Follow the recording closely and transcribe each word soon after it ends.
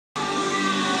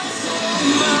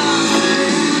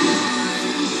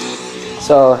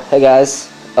So, hey guys,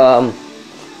 sorry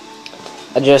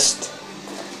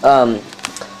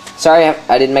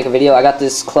I didn't make a video. I got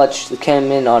this clutch that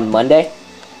came in on Monday.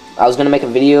 I was gonna make a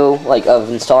video, like, of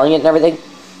installing it and everything,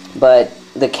 but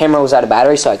the camera was out of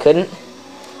battery, so I couldn't.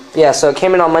 Yeah, so it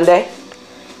came in on Monday,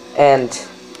 and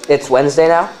it's Wednesday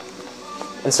now.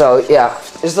 And so, yeah,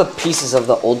 there's the pieces of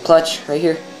the old clutch right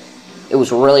here. It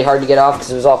was really hard to get off because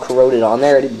it was all corroded on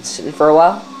there. It had been sitting for a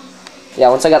while. Yeah,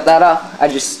 once I got that off, I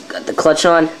just got the clutch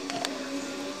on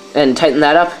and tightened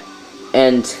that up,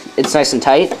 and it's nice and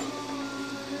tight.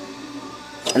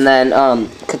 And then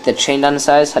cut the chain down to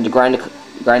size. Had to grind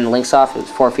the links off. It was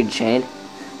 4 feet of chain,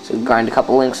 so we grind a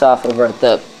couple links off over at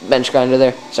the bench grinder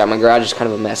there. Sorry, my garage is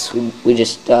kind of a mess. We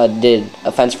just did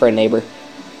a fence for a neighbor,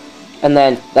 and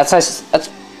then that's nice. I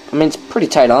mean, it's pretty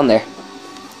tight on there.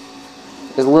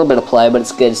 There's a little bit of play, but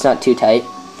it's good. It's not too tight.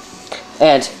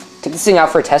 And took this thing out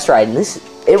for a test ride, and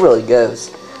it really goes.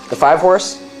 The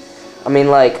 5-horse, I mean,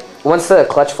 like, once the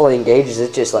clutch fully engages,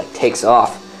 it just, like, takes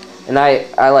off. And I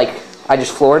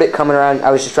just floored it coming around. I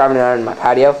was just driving around in my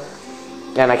patio,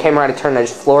 and I came around a turn, and I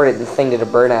just floored it, and the thing did a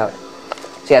burnout.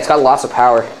 So, yeah, it's got lots of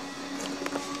power.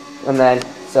 And then,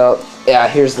 so, yeah,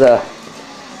 here's I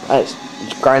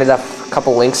just grinded up a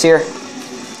couple links here.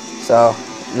 So,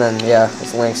 and then, yeah,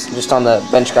 there's links just on the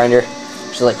bench grinder,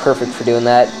 which is, like, perfect for doing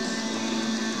that.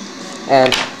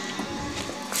 And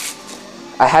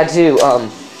I had to,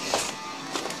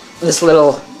 it's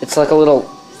like a little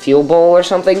fuel bowl or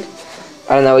something.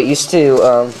 I don't know, it used to,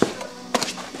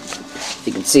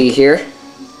 you can see here,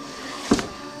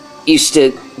 used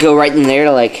to go right in there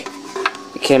to, like,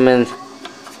 it came in,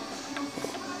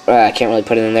 I can't really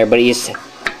put it in there, but it used to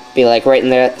be, like, right in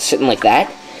there, sitting like that.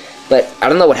 But I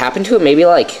don't know what happened to it, maybe,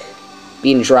 like,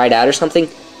 being dried out or something,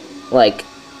 like,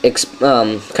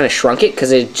 kind of shrunk it,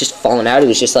 because it had just fallen out. It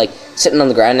was just, like, sitting on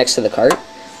the ground next to the cart.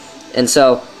 And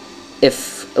so,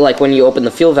 if, like, when you open the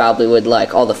fuel valve, it would,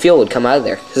 like, all the fuel would come out of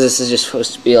there, because this is just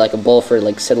supposed to be, like, a bowl for,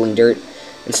 like, settling dirt.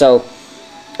 And so,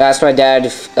 I asked my dad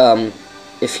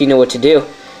if he knew what to do.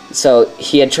 So,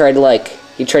 he had tried to,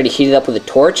 to heat it up with a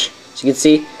torch, as you can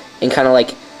see, and kind of,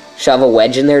 like, shove a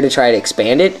wedge in there to try to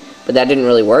expand it, but that didn't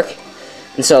really work.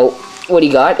 And so, what he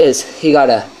got is, he got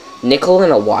a nickel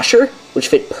and a washer, which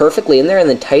fit perfectly in there, and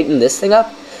then tightened this thing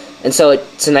up. And so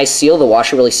it's a nice seal. The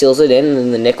washer really seals it in, and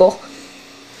then the nickel.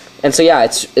 And so yeah,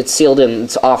 it's sealed and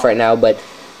it's off right now, but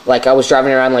like I was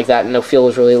driving around like that and no fuel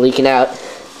was really leaking out.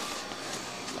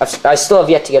 I still have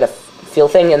yet to get a fuel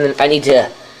thing, and then I need to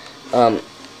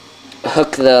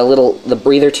hook the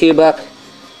breather tube up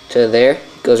to there.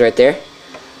 It goes right there.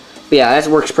 But yeah,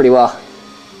 that works pretty well.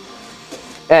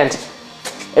 And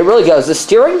it really goes. The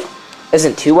steering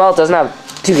isn't too well. It doesn't have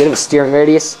too good of a steering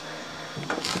radius.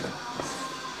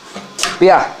 But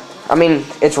yeah, I mean,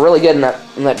 it's really good in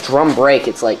that drum brake.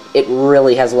 It's like, it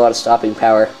really has a lot of stopping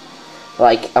power.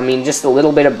 Like, I mean, just a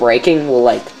little bit of braking will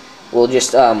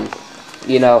just,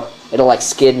 you know, it'll like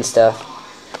skid and stuff.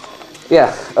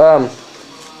 Yeah,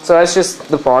 so that's just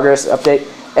the progress update.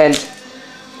 And,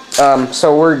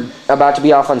 so we're about to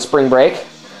be off on spring break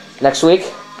next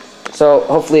week. So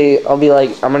hopefully I'll be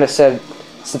like,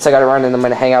 since I got to run and I'm going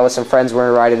to hang out with some friends, we're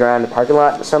going to ride it around the parking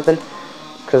lot or something,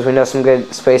 because we know some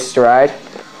good spaces to ride,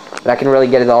 and I can really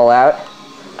get it all out.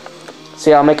 So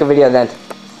yeah, I'll make a video then.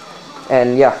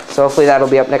 And yeah, so hopefully that'll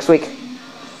be up next week.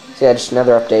 So yeah, just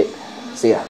another update. See ya.